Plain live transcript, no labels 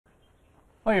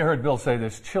Well, you heard Bill say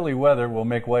this chilly weather will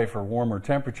make way for warmer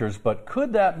temperatures, but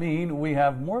could that mean we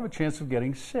have more of a chance of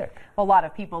getting sick? A lot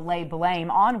of people lay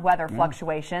blame on weather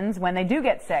fluctuations when they do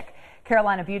get sick.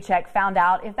 Carolina Buchek found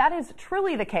out if that is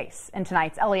truly the case in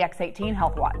tonight's LEX 18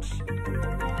 Health Watch.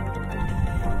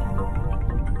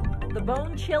 The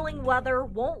bone-chilling weather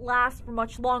won't last for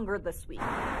much longer this week.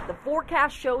 The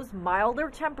forecast shows milder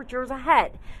temperatures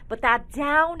ahead, but that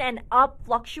down and up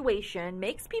fluctuation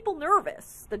makes people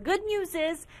nervous. The good news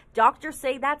is doctors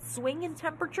say that swing in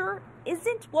temperature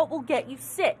isn't what will get you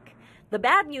sick. The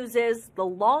bad news is the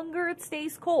longer it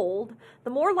stays cold, the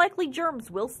more likely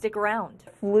germs will stick around.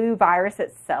 Flu virus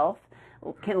itself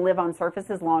can live on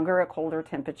surfaces longer at colder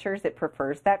temperatures. It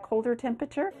prefers that colder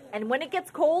temperature. And when it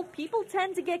gets cold, people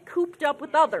tend to get cooped up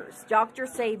with others.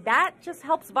 Doctors say that just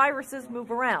helps viruses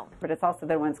move around. But it's also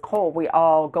that when it's cold, we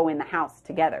all go in the house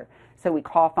together. So we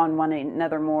cough on one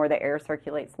another more, the air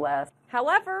circulates less.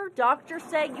 However, doctors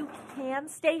say you can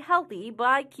stay healthy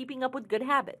by keeping up with good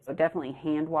habits. So definitely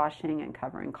hand washing and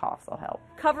covering coughs will help.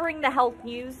 Covering the health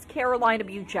news, Carolina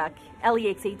Buchek,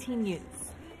 LEX 18 News.